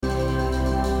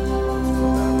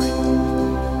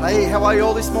Hey, how are you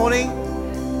all this morning?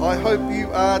 I hope you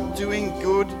are doing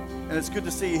good, and it's good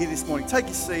to see you here this morning. Take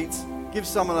your seats, give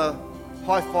someone a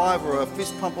high five or a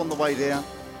fist pump on the way down.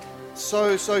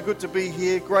 So good to be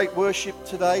here. Great worship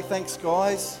today. Thanks,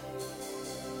 guys.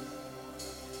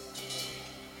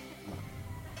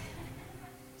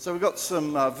 So we've got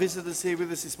some visitors here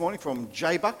with us this morning from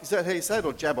Jaybuck. Is that how you say it,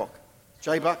 or Jabbok?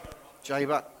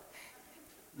 Jaybuck.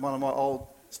 One of my old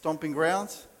stomping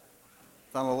grounds.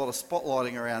 Done a lot of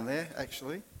spotlighting around there,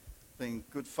 actually. Been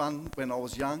good fun when I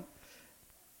was young.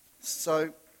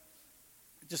 So,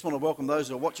 just want to welcome those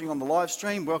who are watching on the live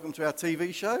stream. Welcome to our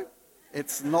TV show.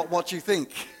 It's not what you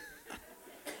think.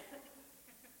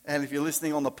 And if you're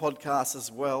listening on the podcast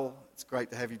as well, it's great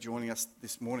to have you joining us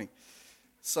this morning.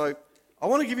 So, I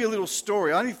want to give you a little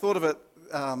story. I only thought of it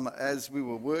as we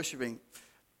were worshipping.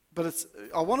 But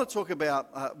I want to talk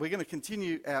about, we're going to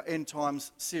continue our End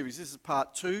Times series. This is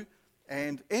part 2.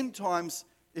 And End Times,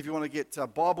 if you want to get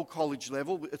Bible college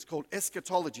level, it's called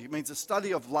eschatology. It means a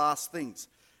study of last things.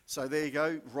 So there you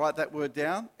go. Write that word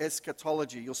down,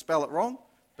 eschatology. You'll spell it wrong,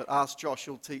 but ask Josh.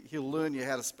 He'll learn you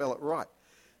how to spell it right.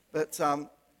 But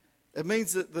it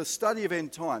means that the study of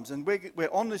end times, and we're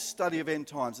on this study of end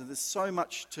times, and there's so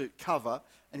much to cover,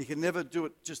 and you can never do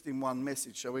it just in one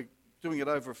message. So we're doing it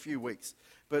over a few weeks.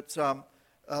 But the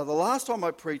last time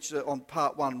I preached on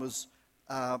part 1 was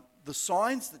the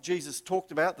signs that Jesus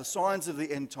talked about, the signs of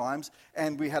the end times,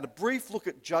 and we had a brief look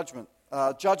at Judgment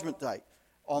Day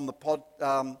on the pod.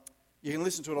 You can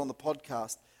listen to it on the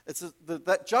podcast.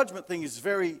 That judgment thing is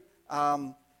very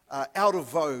out of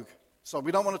vogue. So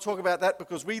we don't want to talk about that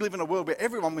because we live in a world where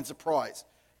everyone wins a prize.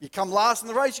 You come last in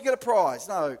the race, you get a prize.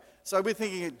 No. So we're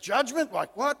thinking judgment,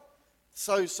 like what?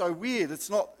 So weird.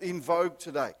 It's not in vogue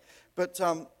today. But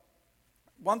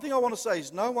one thing I want to say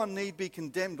is no one need be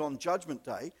condemned on Judgment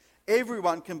Day.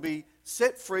 Everyone can be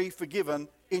set free, forgiven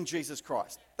in Jesus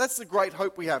Christ. That's the great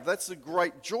hope we have. That's the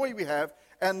great joy we have.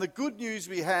 And the good news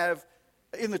we have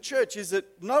in the church is that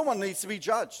no one needs to be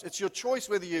judged. It's your choice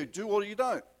whether you do or you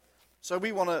don't. So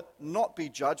we want to not be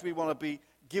judged. We want to be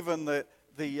given the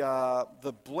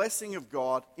blessing of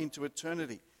God into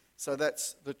eternity. So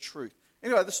that's the truth.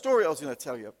 Anyway, the story I was going to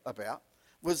tell you about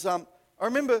was I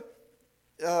remember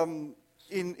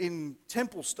in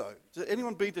Templestowe. Has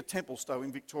anyone been to Templestowe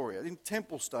in Victoria? In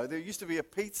Templestowe, there used to be a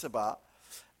pizza bar,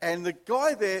 and the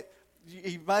guy there,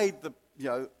 he made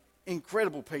the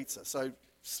incredible pizza. So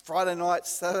Friday nights,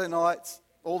 Saturday nights,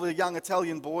 all the young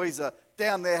Italian boys are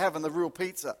down there having the real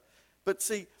pizza. But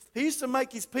see, he used to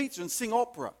make his pizza and sing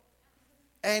opera,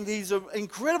 and he's an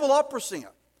incredible opera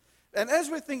singer. And as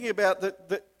we're thinking about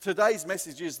that today's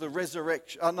message is the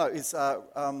resurrection.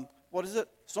 What is it?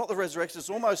 It's not the resurrection. It's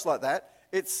almost like that.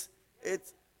 It's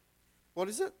what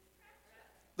is it?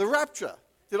 The rapture.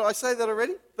 Did I say that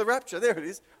already? The rapture. There it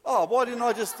is. Oh, why didn't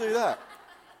I just do that?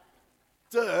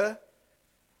 Duh.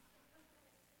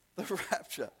 The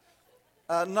rapture.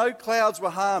 No clouds were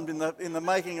harmed in the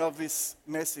making of this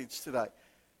message today.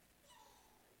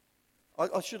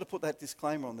 I should have put that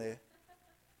disclaimer on there.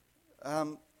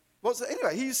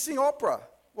 Anyway, he used to sing opera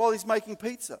while he's making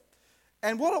pizza.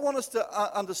 And what I want us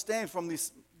to understand from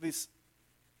this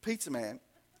pizza man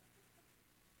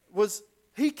was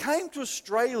he came to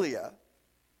Australia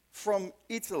from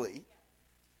Italy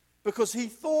because he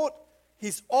thought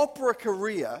his opera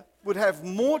career would have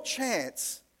more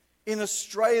chance in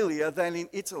Australia than in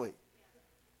Italy.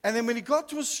 And then when he got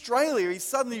to Australia, he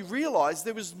suddenly realized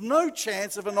there was no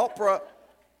chance of an opera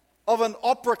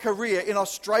career in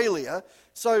Australia.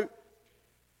 So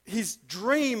his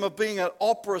dream of being an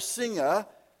opera singer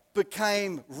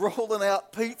became rolling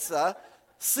out pizza,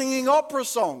 singing opera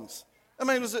songs. I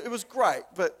mean, it was great,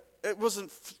 but it wasn't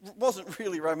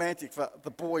really romantic for the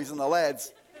boys and the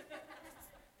lads.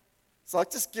 It's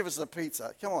like, just give us a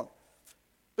pizza, come on.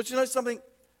 But you know something?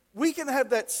 We can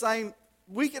have that same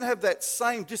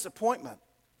disappointment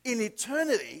in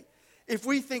eternity if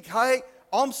we think, hey,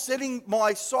 I'm setting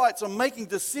my sights on making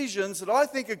decisions that I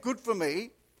think are good for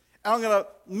me, and I'm going to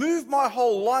move my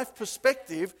whole life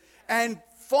perspective and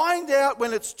find out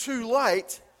when it's too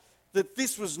late that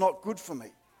this was not good for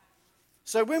me.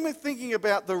 So when we're thinking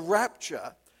about the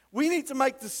rapture, we need to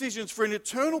make decisions for an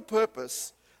eternal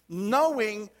purpose,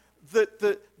 knowing that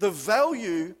the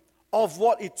value of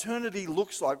what eternity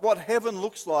looks like, what heaven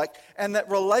looks like, and that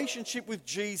relationship with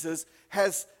Jesus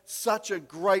has such a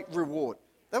great reward.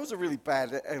 That was a really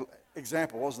bad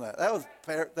example, wasn't it?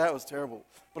 That was terrible.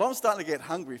 But I'm starting to get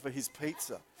hungry for his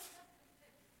pizza.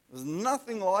 There's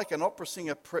nothing like an opera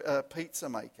singer pizza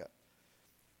maker.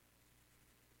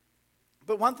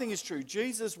 But one thing is true.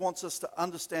 Jesus wants us to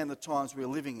understand the times we're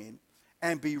living in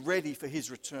and be ready for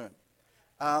his return.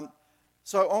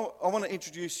 So I want to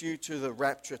introduce you to the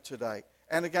rapture today.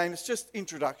 And again, it's just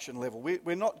introduction level.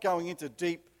 We're not going into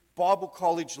deep Bible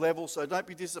college level, so don't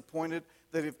be disappointed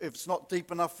that if it's not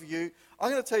deep enough for you.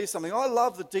 I'm going to tell you something. I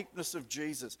love the deepness of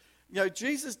Jesus. You know,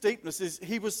 Jesus' deepness is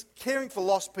he was caring for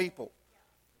lost people.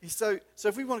 So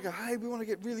if we want to go, hey, we want to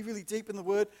get really, really deep in the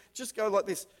Word, just go like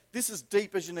this. This is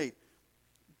deep as you need.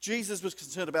 Jesus was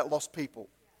concerned about lost people.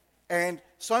 And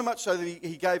so much so that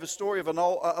he gave a story of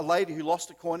a lady who lost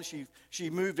a coin. She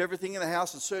moved everything in the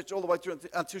house and searched all the way through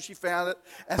until she found it.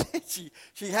 And then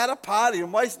she had a party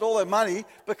and wasted all her money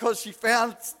because she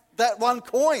found that one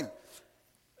coin.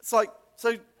 It's like,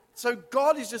 so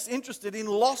God is just interested in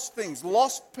lost things,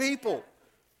 lost people.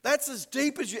 That's as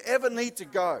deep as you ever need to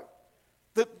go.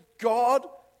 That God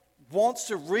wants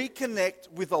to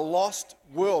reconnect with a lost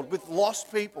world, with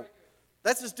lost people.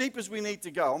 That's as deep as we need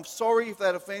to go. I'm sorry if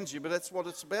that offends you, but that's what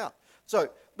it's about. So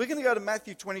we're going to go to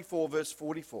Matthew 24, verse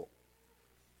 44.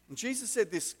 And Jesus said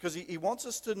this because he wants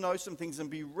us to know some things and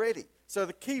be ready. So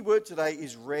the key word today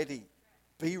is ready.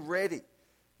 Be ready.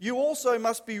 You also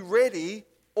must be ready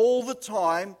all the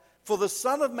time, for the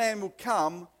Son of Man will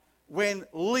come when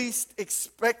least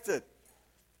expected.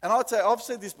 And I'd say, I've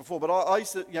said this before, but I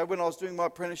used to, when I was doing my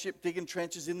apprenticeship, digging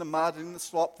trenches in the mud and in the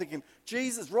slop, thinking,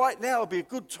 Jesus, right now would be a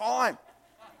good time.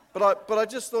 But I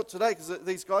just thought today, because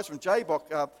these guys from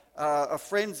Jaybok are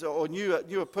friends or knew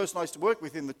a person I used to work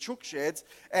with in the chook sheds,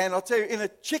 and I'll tell you, in a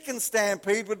chicken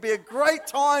stampede would be a great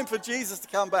time for Jesus to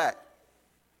come back.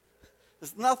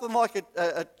 There's nothing like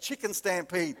a chicken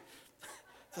stampede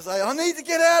to say, I need to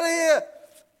get out of here.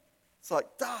 It's like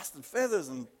dust and feathers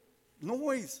and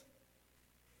noise.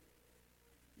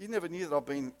 You never knew that I've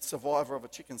been survivor of a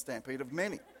chicken stampede, of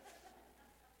many.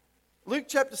 Luke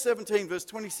chapter 17, verse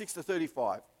 26 to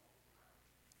 35.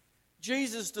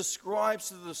 Jesus describes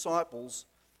to the disciples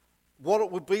what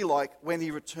it would be like when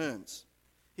he returns.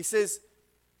 He says,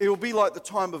 it will be like the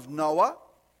time of Noah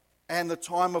and the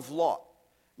time of Lot.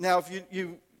 Now, if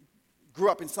you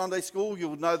grew up in Sunday school, you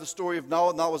would know the story of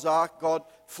Noah, Noah's ark. God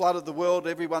flooded the world,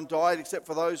 everyone died except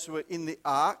for those who were in the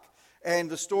ark. And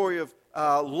the story of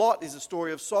Lot is the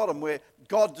story of Sodom, where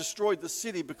God destroyed the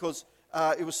city because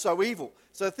it was so evil.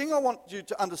 So the thing I want you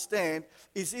to understand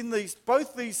is in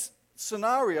both these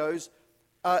scenarios,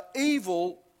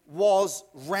 evil was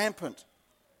rampant.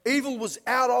 Evil was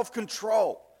out of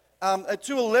control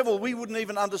to a level we wouldn't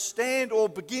even understand or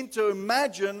begin to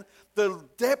imagine the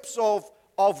depths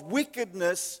of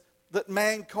wickedness that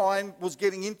mankind was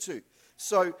getting into.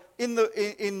 So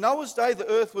in Noah's day, the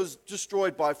earth was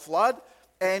destroyed by flood,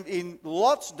 and in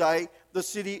Lot's day, the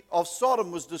city of Sodom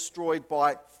was destroyed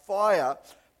by fire.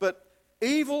 But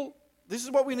evil, this is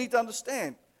what we need to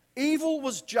understand. Evil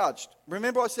was judged.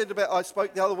 Remember I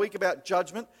spoke the other week about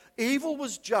judgment. Evil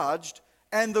was judged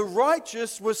and the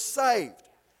righteous was saved.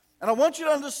 And I want you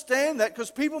to understand that,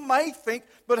 because people may think,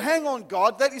 but hang on,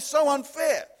 God, that is so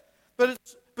unfair.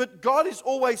 But God is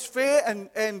always fair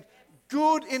and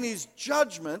good in his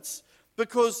judgments,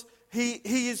 because he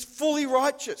is fully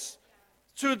righteous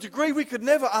to a degree we could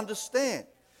never understand.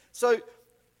 So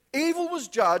evil was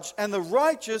judged and the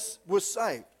righteous was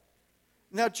saved.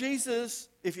 Now Jesus,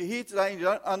 if you're here today and you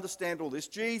don't understand all this,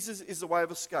 Jesus is the way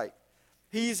of escape.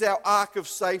 He is our ark of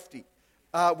safety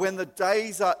when the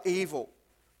days are evil.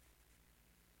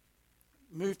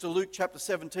 Move to Luke chapter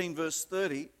 17, verse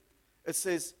 30. It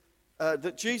says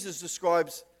that Jesus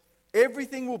describes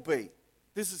everything will be.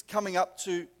 This is coming up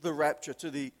to the rapture, to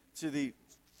the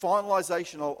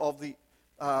finalization of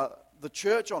the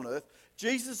church on earth.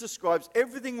 Jesus describes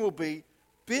everything will be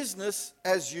business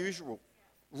as usual,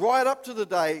 right up to the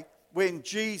day when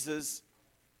Jesus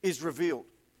is revealed.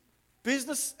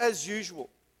 Business as usual.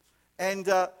 And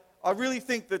I really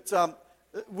think that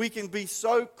we can be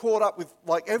so caught up with,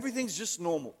 like, everything's just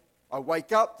normal. I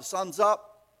wake up, the sun's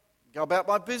up, go about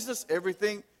my business,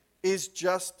 everything is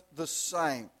just the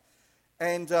same.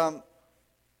 And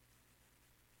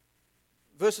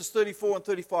verses 34 and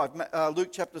 35, Luke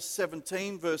chapter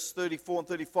 17, verse 34 and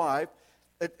 35,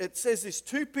 it says this: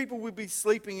 2 people will be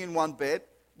sleeping in one bed,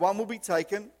 one will be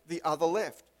taken, the other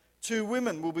left. 2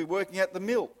 women will be working at the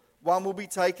mill, one will be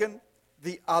taken,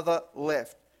 the other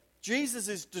left. Jesus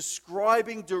is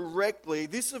describing directly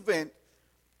this event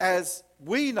as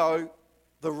we know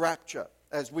the rapture,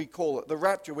 as we call it. The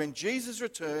rapture, when Jesus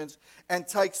returns and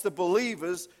takes the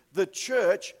believers, the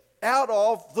church, out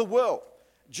of the world.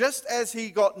 Just as he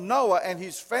got Noah and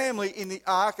his family in the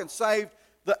ark and saved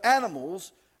the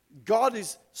animals, God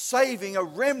is saving a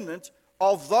remnant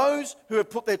of those who have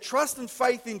put their trust and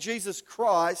faith in Jesus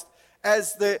Christ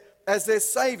as their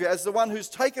Savior, as the one who's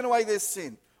taken away their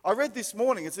sin. I read this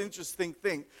morning, it's an interesting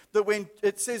thing, that when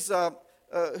it says,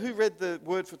 who read the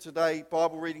word for today,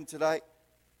 Bible reading today,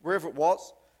 wherever it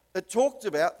was, it talked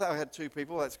about, I had 2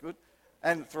 people, that's good,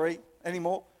 and 3, any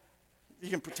more? You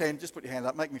can pretend, just put your hand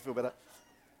up, make me feel better.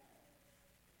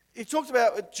 He talked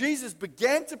about Jesus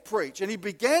began to preach, and he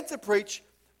began to preach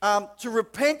to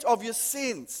repent of your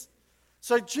sins.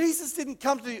 So Jesus didn't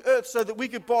come to the earth so that we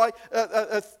could buy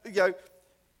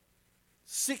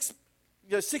six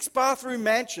bathroom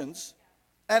mansions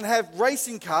and have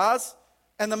racing cars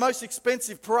and the most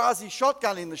expensive Perazzi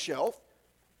shotgun in the shelf,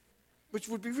 which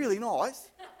would be really nice.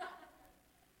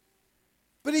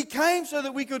 But he came so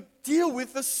that we could deal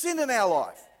with the sin in our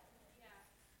life.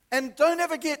 And don't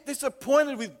ever get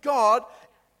disappointed with God,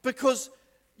 because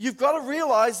you've got to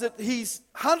realize that he's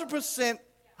 100%,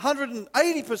 180%,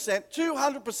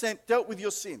 200% dealt with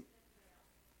your sin.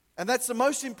 And that's the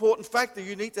most important factor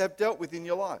you need to have dealt with in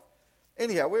your life.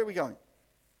 Anyhow, where are we going?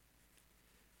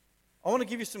 I want to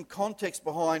give you some context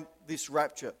behind this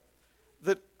rapture.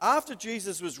 That after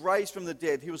Jesus was raised from the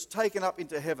dead, he was taken up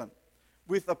into heaven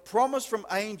with a promise from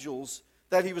angels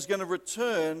that he was going to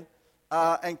return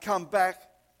and come back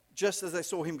just as they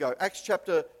saw him go. Acts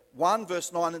chapter 1,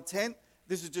 verse 9 and 10.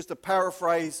 This is just a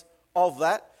paraphrase of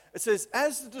that. It says,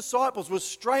 as the disciples were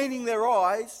straining their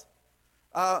eyes,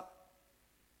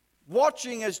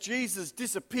 watching as Jesus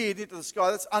disappeared into the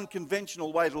sky, that's an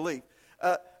unconventional way to leave.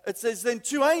 It says, then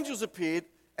 2 angels appeared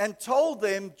and told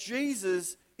them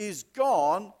Jesus is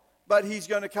gone, but he's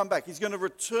going to come back. He's going to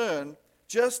return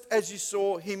just as you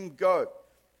saw him go.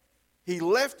 He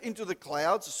left into the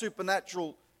clouds, a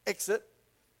supernatural exit,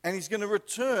 and he's going to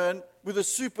return with a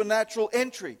supernatural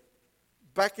entry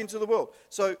back into the world.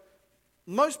 So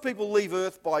most people leave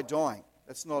earth by dying.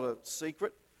 That's not a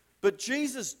secret. But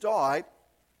Jesus died,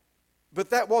 but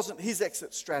that wasn't his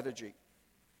exit strategy.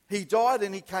 He died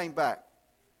and he came back.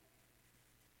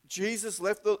 Jesus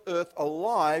left the earth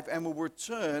alive and will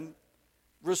return,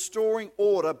 restoring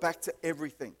order back to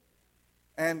everything.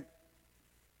 And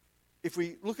if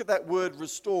we look at that word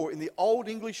restore, in the Old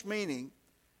English meaning,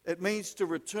 it means to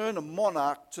return a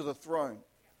monarch to the throne.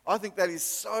 I think that is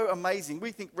so amazing.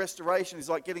 We think restoration is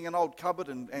like getting an old cupboard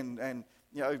and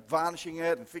varnishing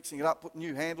it and fixing it up, putting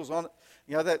new handles on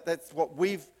it. That's what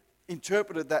we've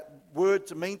interpreted that word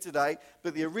to mean today.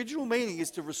 But the original meaning is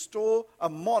to restore a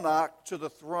monarch to the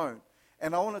throne.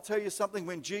 And I want to tell you something,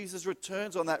 when Jesus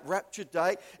returns on that rapture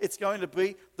day, it's going to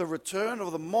be the return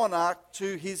of the monarch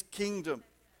to his kingdom,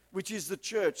 which is the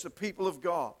church, the people of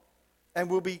God. And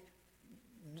we'll be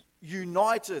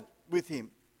united with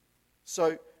him.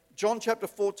 So John chapter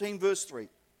 14, verse 3.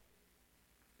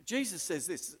 Jesus says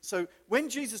this. So when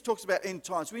Jesus talks about end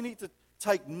times, we need to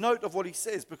take note of what he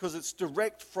says, because it's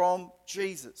direct from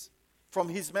Jesus, from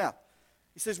his mouth.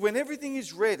 He says, when everything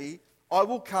is ready, I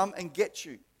will come and get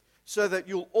you, so that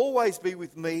you'll always be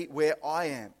with me where I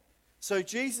am. So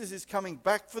Jesus is coming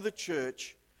back for the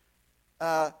church.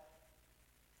 That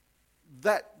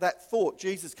thought,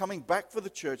 Jesus coming back for the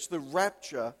church, the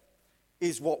rapture,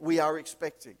 is what we are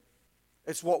expecting.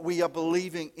 It's what we are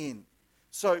believing in.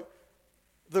 So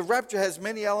the rapture has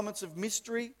many elements of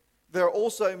mystery. There are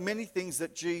also many things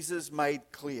that Jesus made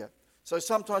clear. So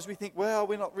sometimes we think, well,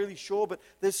 we're not really sure, but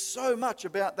there's so much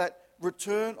about that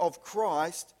return of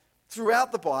Christ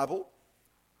throughout the Bible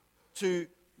to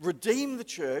redeem the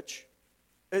church.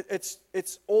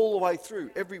 It's all the way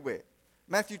through, everywhere.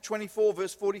 Matthew 24,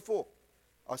 verse 44.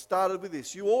 I started with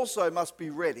this. You also must be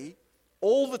ready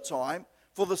all the time,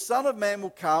 for the Son of Man will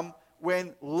come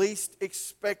when least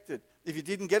expected. If you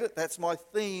didn't get it, that's my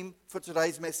theme for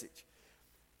today's message.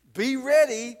 Be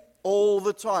ready all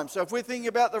the time. So if we're thinking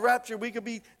about the rapture, we could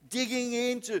be digging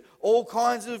into all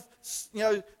kinds of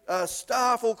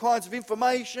stuff, all kinds of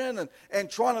information, and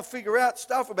trying to figure out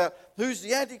stuff about who's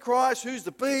the Antichrist, who's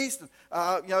the beast,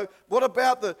 and what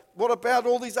about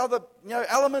all these other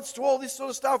elements to all this sort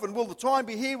of stuff, and will the time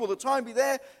be here, will the time be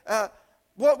there?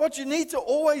 What you need to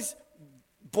always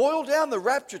boil down the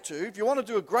rapture to, if you want to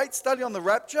do a great study on the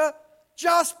rapture,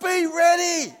 just be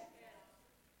ready.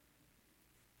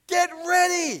 Get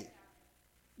ready.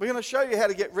 We're going to show you how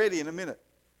to get ready in a minute.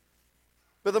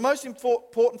 But the most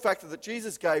important factor that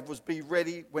Jesus gave was be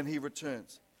ready when he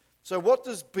returns. So what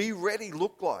does be ready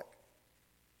look like?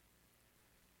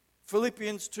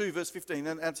 Philippians 2 verse 15,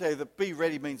 and I'll tell you that be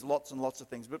ready means lots and lots of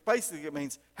things, but basically it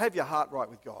means have your heart right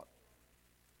with God.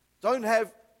 Don't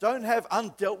have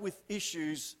undealt with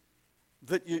issues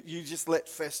that you just let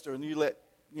fester and you let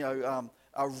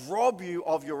rob you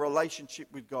of your relationship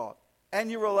with God and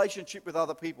your relationship with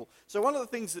other people. So one of the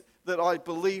things that I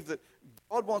believe that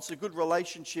God wants a good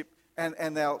relationship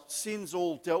and our sins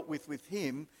all dealt with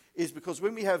him is because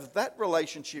when we have that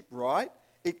relationship right,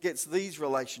 it gets these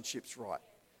relationships right.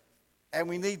 And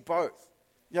we need both.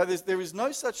 You know, there is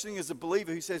no such thing as a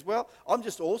believer who says, well, I'm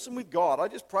just awesome with God. I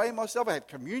just pray myself. I have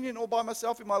communion all by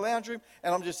myself in my lounge room,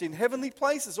 and I'm just in heavenly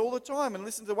places all the time and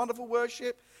listen to wonderful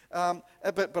worship. But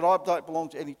I don't belong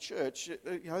to any church.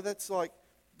 You know, that's like,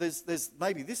 there's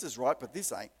maybe this is right, but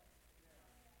this ain't.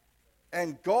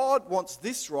 And God wants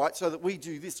this right so that we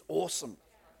do this awesome.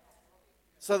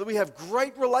 So that we have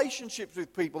great relationships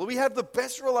with people, that we have the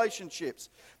best relationships.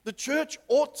 The church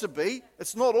ought to be,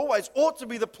 it's not always, ought to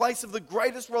be the place of the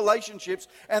greatest relationships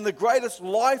and the greatest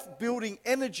life-building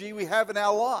energy we have in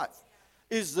our life.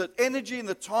 Is that energy and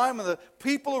the time and the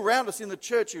people around us in the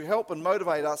church who help and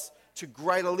motivate us to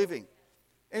greater living.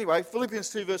 Anyway,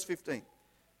 Philippians 2 verse 15.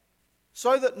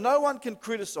 So that no one can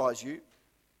criticize you,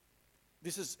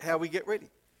 this is how we get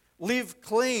ready. Live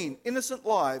clean, innocent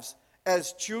lives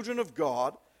as children of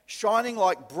God, shining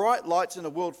like bright lights in a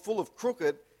world full of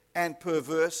crooked and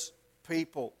perverse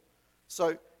people.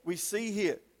 So we see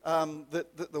here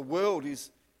that the world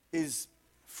is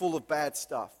full of bad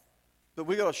stuff. But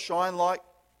we've got to shine like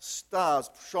stars,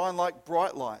 shine like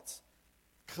bright lights,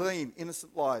 clean,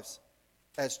 innocent lives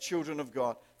as children of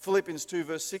God. Philippians 2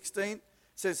 verse 16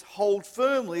 says, hold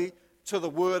firmly to the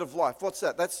word of life. What's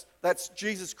that? That's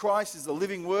Jesus Christ is the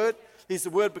living word. He's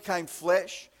the word became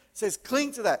flesh. It says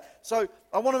cling to that. So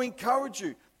I want to encourage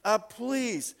you,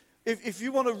 please, if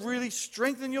you want to really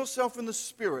strengthen yourself in the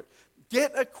Spirit,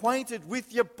 get acquainted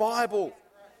with your Bible.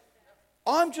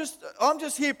 I'm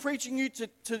just here preaching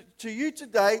to you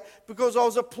today because I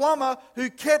was a plumber who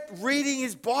kept reading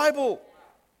his Bible.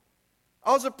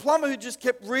 I was a plumber who just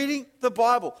kept reading the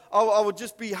Bible. I would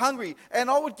just be hungry, and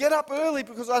I would get up early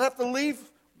because I'd have to leave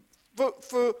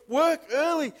for work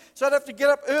early. So I'd have to get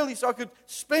up early so I could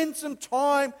spend some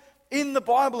time in the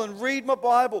Bible and read my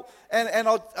Bible. And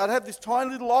I'd have this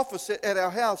tiny little office at our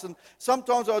house, and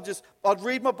sometimes I'd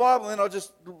read my Bible and then I'd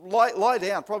just lie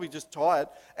down, probably just tired,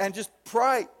 and just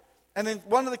pray. And then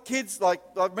one of the kids, I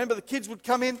remember the kids would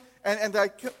come in and they,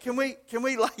 can we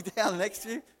lay down next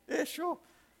to you? Yeah, sure.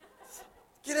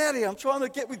 Get out of here, I'm trying to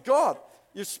get with God.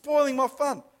 You're spoiling my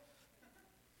fun.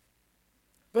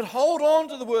 But hold on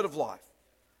to the word of life.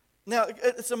 Now,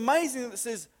 it's amazing that it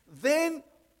says, then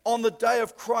on the day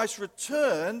of Christ's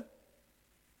return,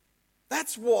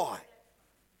 that's why.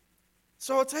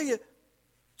 So I'll tell you,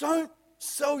 don't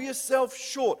sell yourself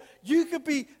short. You could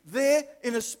be there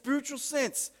in a spiritual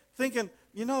sense, thinking,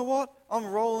 you know what, I'm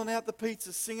rolling out the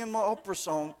pizza, singing my opera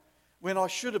song, when I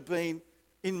should have been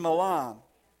in Milan.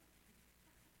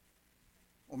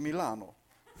 Or Milano.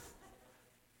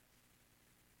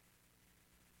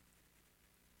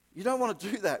 You don't want to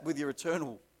do that with your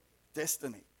eternal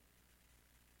destiny.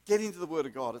 Get into the Word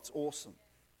of God. It's awesome.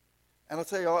 And I'll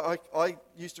tell you, I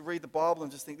used to read the Bible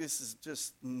and just think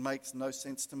just makes no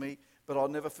sense to me. But I'll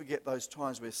never forget those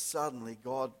times where suddenly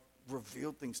God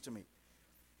revealed things to me.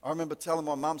 I remember telling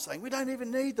my mum, saying, we don't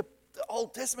even need the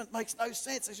Old Testament. It makes no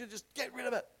sense. I should just get rid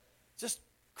of it. Just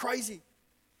crazy.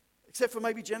 Except for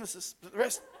maybe Genesis. But the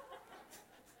rest,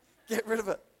 get rid of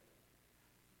it.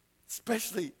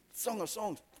 Especially Song of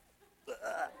Songs.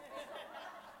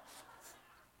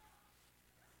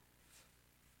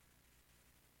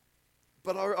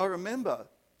 But I remember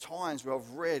times where I've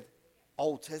read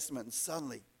Old Testament and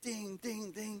suddenly, ding,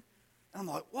 ding, ding. And I'm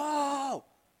like, wow.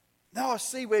 Now I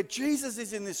see where Jesus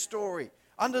is in this story.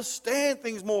 Understand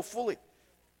things more fully.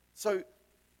 So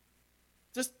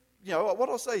just, what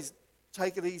I'll say is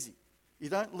take it easy. You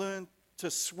don't learn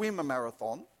to swim a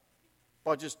marathon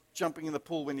by just jumping in the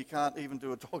pool when you can't even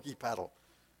do a doggy paddle.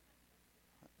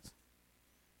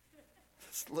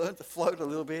 Just learn to float a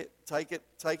little bit. Take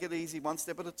it easy, one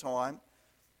step at a time.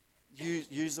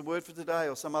 Use the word for today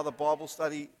or some other Bible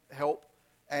study help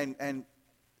and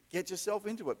get yourself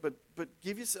into it. But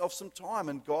give yourself some time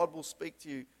and God will speak to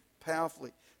you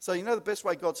powerfully. So the best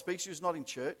way God speaks to you is not in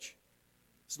church.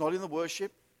 It's not in the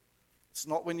worship. It's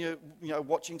not when you're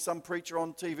watching some preacher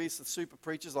on TV, it's the super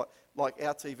preachers like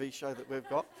our TV show that we've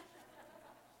got.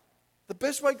 The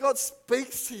best way God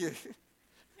speaks to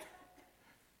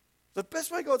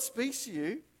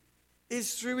you,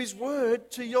 is through His Word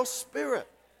to your spirit.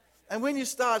 And when you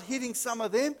start hitting some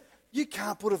of them, you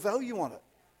can't put a value on it.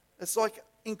 It's like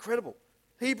incredible.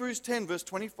 Hebrews 10 verse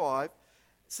 25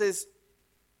 says,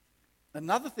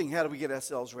 another thing, how do we get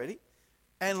ourselves ready?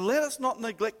 And let us not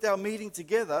neglect our meeting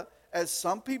together, as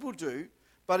some people do,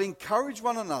 but encourage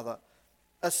one another,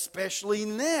 especially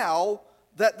now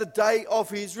that the day of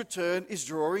His return is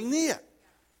drawing near.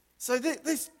 So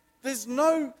there's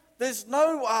no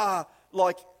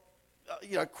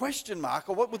question mark,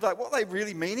 or what are they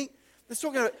really meaning? They're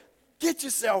talking about get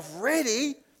yourself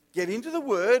ready, get into the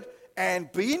Word,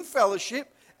 and be in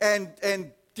fellowship, and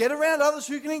get around others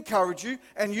who can encourage you,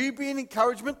 and you be an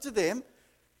encouragement to them.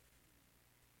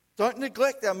 Don't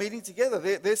neglect our meeting together.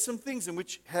 There's some things in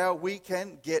which how we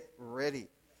can get ready.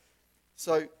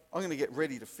 So I'm going to get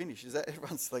ready to finish. Is that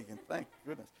everyone's thinking? Thank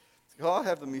goodness. Can I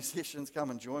have the musicians come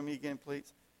and join me again,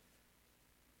 please?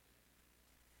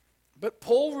 But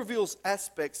Paul reveals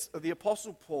aspects of the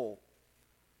Apostle Paul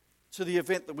to the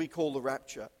event that we call the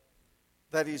rapture.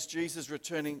 That is Jesus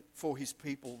returning for his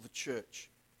people, the church.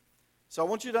 So I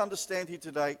want you to understand here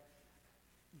today,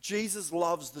 Jesus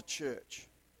loves the church.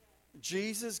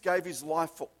 Jesus gave his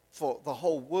life for the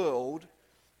whole world,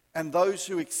 and those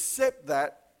who accept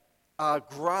that are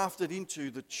grafted into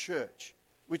the church,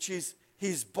 which is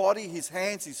his body, his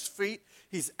hands, his feet.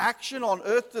 His action on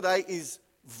earth today is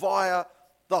via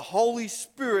the Holy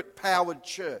Spirit-powered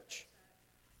church.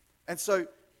 And so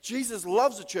Jesus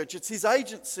loves the church. It's his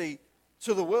agency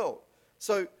to the world.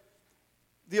 So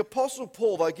the Apostle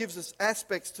Paul, though, gives us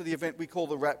aspects to the event we call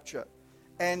the rapture.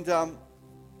 And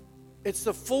it's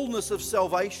the fullness of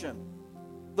salvation.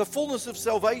 The fullness of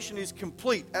salvation is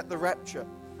complete at the rapture.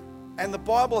 And the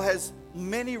Bible has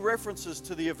many references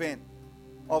to the event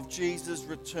of Jesus'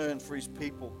 return for his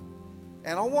people.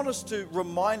 And I want us to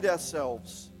remind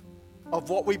ourselves of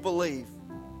what we believe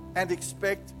and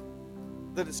expect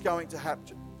that it's going to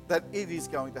happen, that it is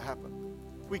going to happen.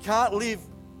 We can't live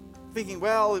thinking,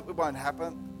 well, it won't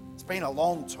happen. It's been a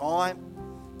long time.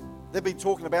 They've been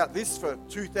talking about this for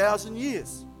 2,000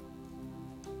 years.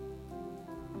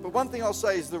 But one thing I'll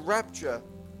say is the rapture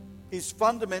is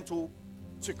fundamental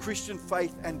to Christian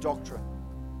faith and doctrine.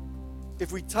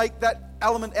 If we take that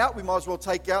element out, we might as well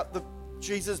take out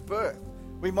Jesus' birth.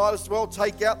 We might as well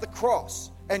take out the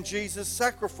cross and Jesus'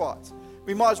 sacrifice.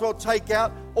 We might as well take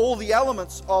out all the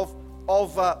elements of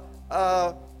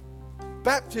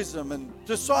baptism and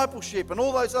discipleship and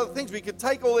all those other things. We could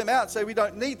take all them out and say we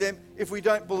don't need them if we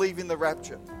don't believe in the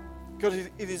rapture. Because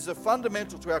it is a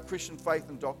fundamental to our Christian faith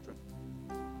and doctrine.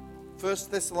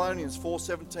 1 Thessalonians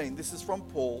 4:17, this is from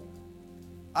Paul.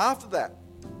 After that,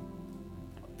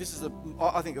 this is,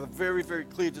 I think, a very, very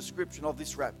clear description of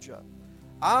this rapture.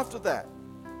 After that,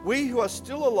 we who are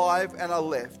still alive and are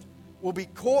left will be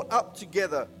caught up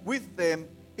together with them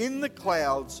in the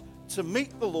clouds to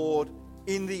meet the Lord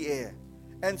in the air.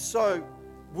 And so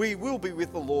we will be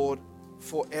with the Lord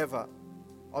forever.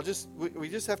 We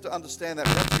just have to understand that.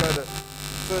 We have to go to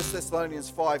 1 Thessalonians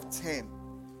 5:10.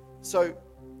 So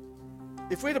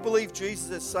if we're to believe Jesus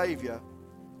as Saviour,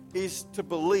 is to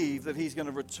believe that he's going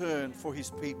to return for his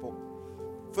people.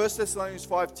 1 Thessalonians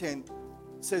 5:10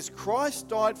 says, Christ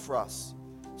died for us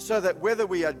so that whether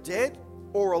we are dead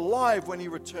or alive when he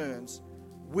returns,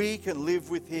 we can live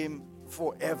with him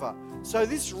forever. So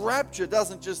this rapture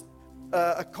doesn't just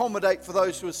accommodate for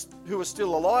those who are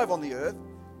still alive on the earth,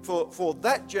 for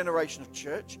that generation of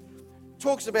church. It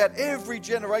talks about every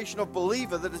generation of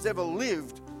believer that has ever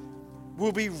lived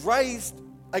will be raised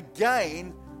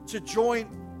again to join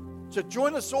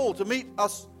us all, to meet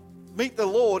the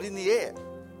Lord in the air.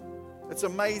 It's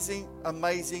an amazing,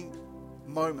 amazing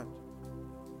moment.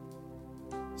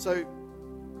 So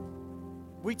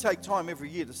we take time every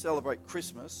year to celebrate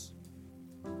Christmas,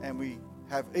 and we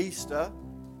have Easter,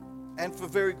 and for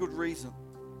very good reason.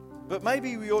 But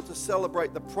maybe we ought to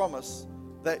celebrate the promise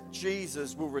that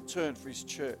Jesus will return for his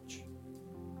church.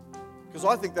 Because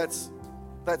I think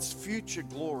that's future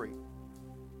glory.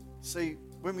 See,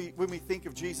 when we think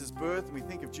of Jesus' birth and we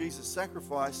think of Jesus'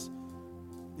 sacrifice,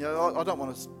 I don't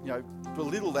want to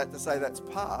belittle that to say that's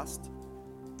past,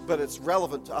 but it's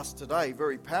relevant to us today,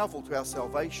 very powerful to our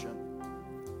salvation.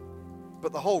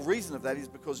 But the whole reason of that is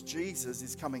because Jesus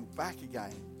is coming back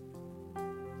again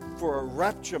for a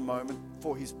rapture moment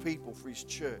for his people, for his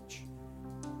church.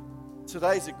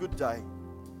 Today's a good day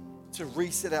to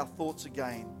reset our thoughts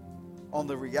again on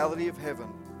the reality of heaven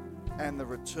and the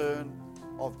return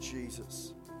of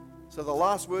Jesus. So the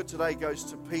last word today goes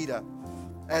to Peter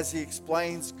as he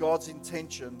explains God's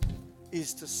intention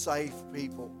is to save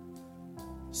people.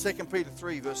 2 Peter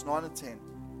 3 verse 9 and 10.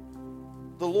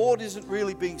 The Lord isn't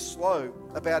really being slow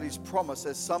about his promise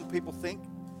as some people think.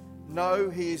 No,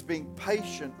 he is being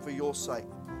patient for your sake.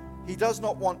 He does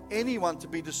not want anyone to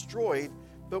be destroyed,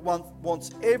 but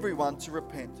wants everyone to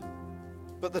repent.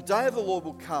 But the day of the Lord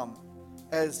will come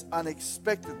as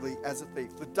unexpectedly as a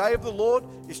thief. The day of the Lord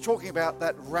is talking about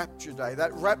that rapture day.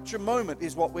 That rapture moment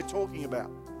is what we're talking about.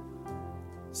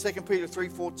 2 Peter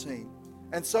 3:14.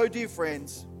 And so, dear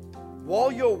friends,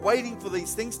 while you're waiting for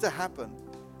these things to happen,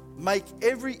 make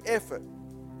every effort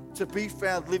to be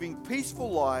found living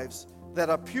peaceful lives that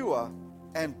are pure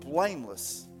and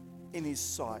blameless in His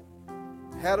sight.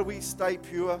 How do we stay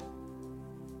pure?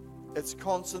 It's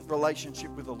constant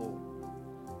relationship with the Lord.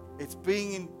 It's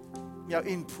being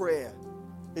in prayer.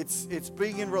 It's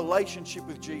being in relationship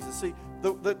with Jesus. See,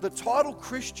 the title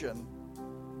Christian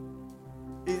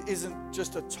isn't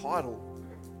just a title.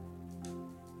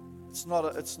 It's not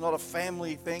a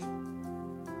family thing.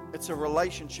 It's a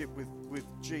relationship with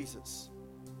Jesus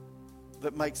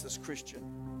that makes us Christian.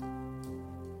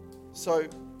 So,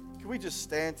 can we just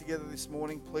stand together this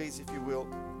morning, please, if you will?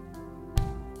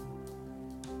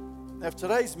 Now, if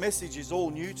today's message is all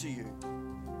new to you,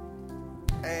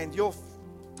 and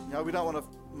we don't want to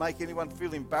make anyone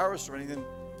feel embarrassed or anything,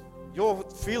 you're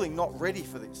feeling not ready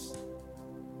for this.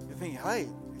 You're thinking, hey,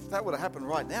 if that would have happened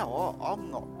right now, I'm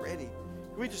not ready.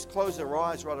 Can we just close our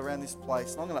eyes right around this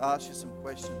place? And I'm going to ask you some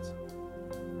questions.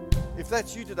 If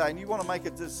that's you today and you want to make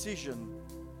a decision,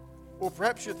 or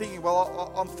perhaps you're thinking,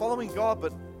 well, I'm following God,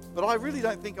 but I really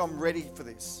don't think I'm ready for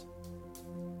this.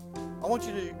 I want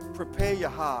you to prepare your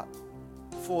heart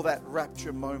for that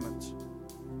rapture moment,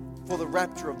 for the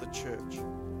rapture of the church.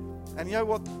 And you know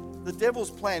what? The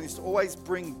devil's plan is to always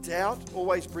bring doubt,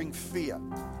 always bring fear.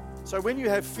 So when you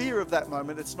have fear of that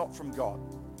moment, it's not from God.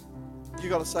 You've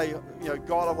got to say,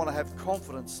 God, I want to have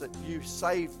confidence that you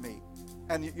saved me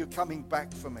and that you're coming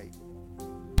back for me.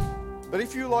 But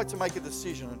if you like to make a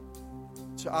decision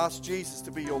to ask Jesus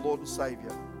to be your Lord and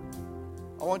Savior,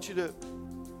 I want you to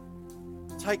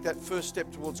take that first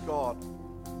step towards God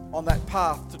on that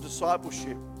path to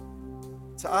discipleship,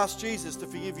 to ask Jesus to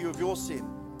forgive you of your sin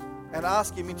and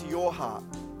ask Him into your heart.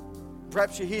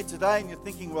 Perhaps you're here today and you're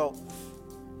thinking, well,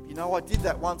 I did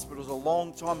that once, but it was a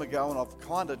long time ago and I've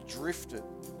kind of drifted.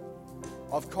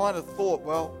 I've kind of thought,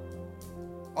 well,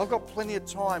 I've got plenty of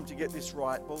time to get this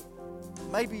right. Well,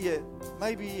 maybe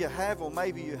you have or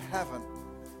maybe you haven't.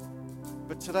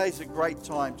 But today's a great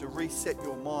time to reset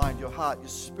your mind, your heart, your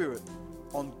spirit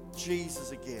on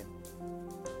Jesus again.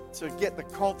 To get the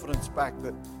confidence back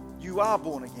that you are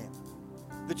born again,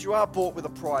 that you are bought with a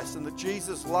price, and that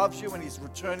Jesus loves you and He's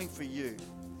returning for you.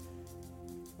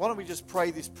 Why don't we just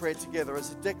pray this prayer together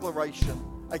as a declaration,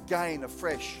 again,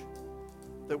 afresh,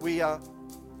 that we are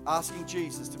asking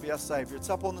Jesus to be our Savior. It's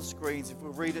up on the screens if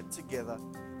we'll read it together.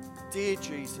 Dear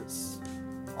Jesus,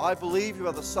 I believe you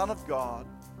are the Son of God,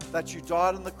 that you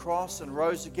died on the cross and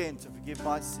rose again to forgive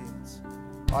my sins.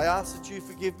 I ask that you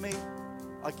forgive me.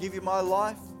 I give you my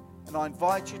life, and I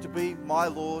invite you to be my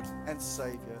Lord and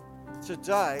Savior.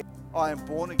 Today, I am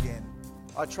born again.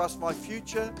 I trust my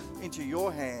future into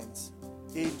your hands.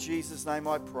 In Jesus' name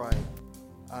I pray.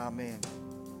 Amen.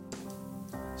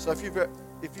 So if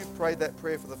you've prayed that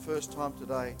prayer for the first time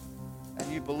today,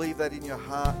 and you believe that in your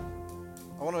heart,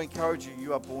 I want to encourage you,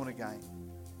 you are born again.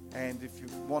 And if you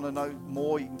want to know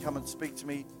more, you can come and speak to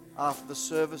me after the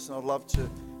service, and I'd love to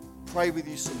pray with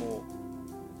you some more.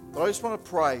 But I just want to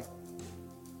pray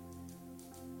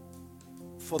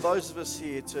for those of us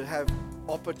here to have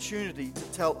opportunity to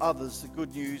tell others the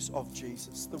good news of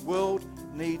Jesus. The world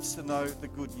needs to know the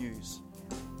good news.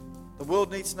 The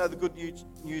world needs to know the good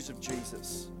news of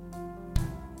Jesus.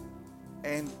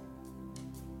 And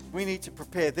we need to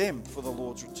prepare them for the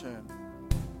Lord's return.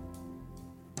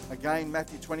 Again,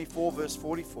 Matthew 24, verse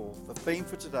 44, the theme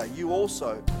for today. You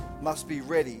also must be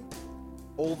ready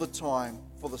all the time,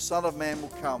 for the Son of Man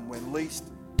will come when least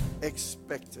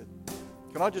expected.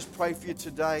 Can I just pray for you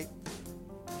today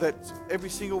that every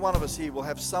single one of us here will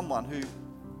have someone who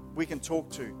we can talk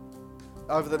to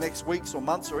over the next weeks or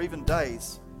months or even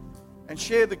days and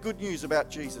share the good news about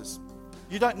Jesus.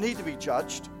 You don't need to be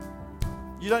judged.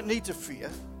 You don't need to fear.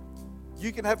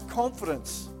 You can have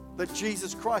confidence that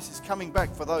Jesus Christ is coming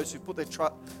back for those who put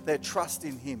their trust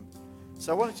in Him.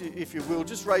 So why don't you, if you will,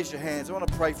 just raise your hands. I want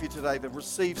to pray for you today to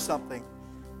receive something.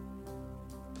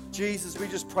 Jesus, we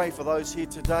just pray for those here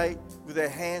today with their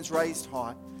hands raised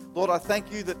high. Lord, I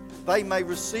thank you that they may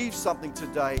receive something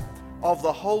today of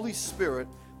the Holy Spirit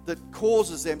that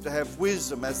causes them to have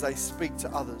wisdom as they speak to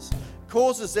others,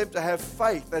 causes them to have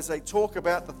faith as they talk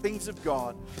about the things of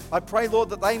God. I pray, Lord,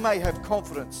 that they may have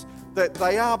confidence that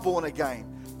they are born again,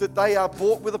 that they are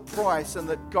bought with a price, and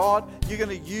that, God, you're going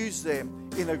to use them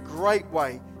in a great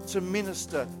way to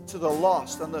minister to the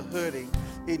lost and the hurting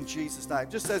in Jesus' name.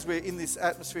 Just as we're in this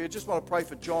atmosphere, I just want to pray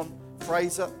for John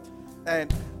Fraser.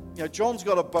 And, John's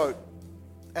got a boat,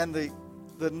 and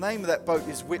the name of that boat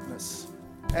is Witness.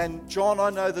 And, John, I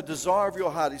know the desire of your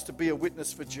heart is to be a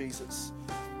witness for Jesus.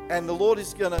 And the Lord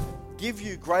is going to give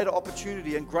you greater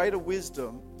opportunity and greater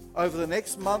wisdom over the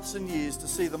next months and years to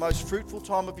see the most fruitful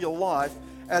time of your life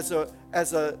as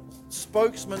a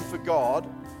spokesman for God,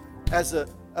 as a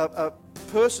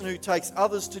person who takes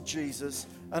others to Jesus,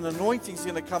 An anointing's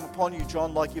going to come upon you,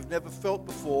 John, like you've never felt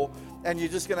before, and you're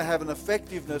just going to have an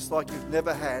effectiveness like you've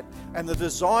never had. And the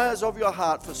desires of your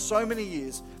heart for so many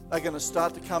years are going to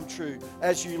start to come true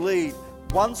as you lead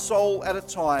one soul at a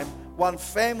time, one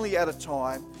family at a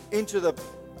time,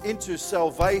 into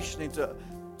salvation, into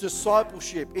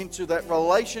discipleship, into that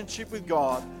relationship with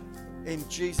God. In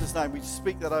Jesus' name, we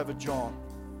speak that over John.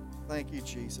 Thank you,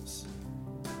 Jesus.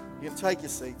 You can take your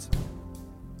seats.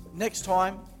 Next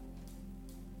time,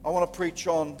 I want to preach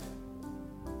on,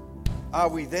 are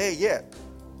we there yet?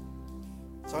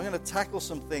 So I'm going to tackle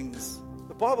some things.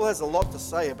 The Bible has a lot to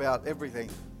say about everything.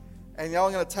 And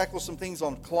I'm going to tackle some things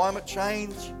on climate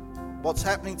change, what's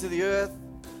happening to the earth.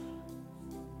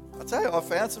 I tell you, I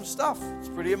found some stuff. It's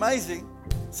pretty amazing.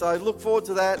 So look forward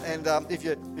to that. And if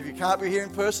you can't be here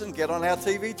in person, get on our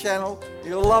TV channel.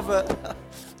 You'll love it.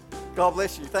 God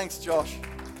bless you. Thanks, Josh.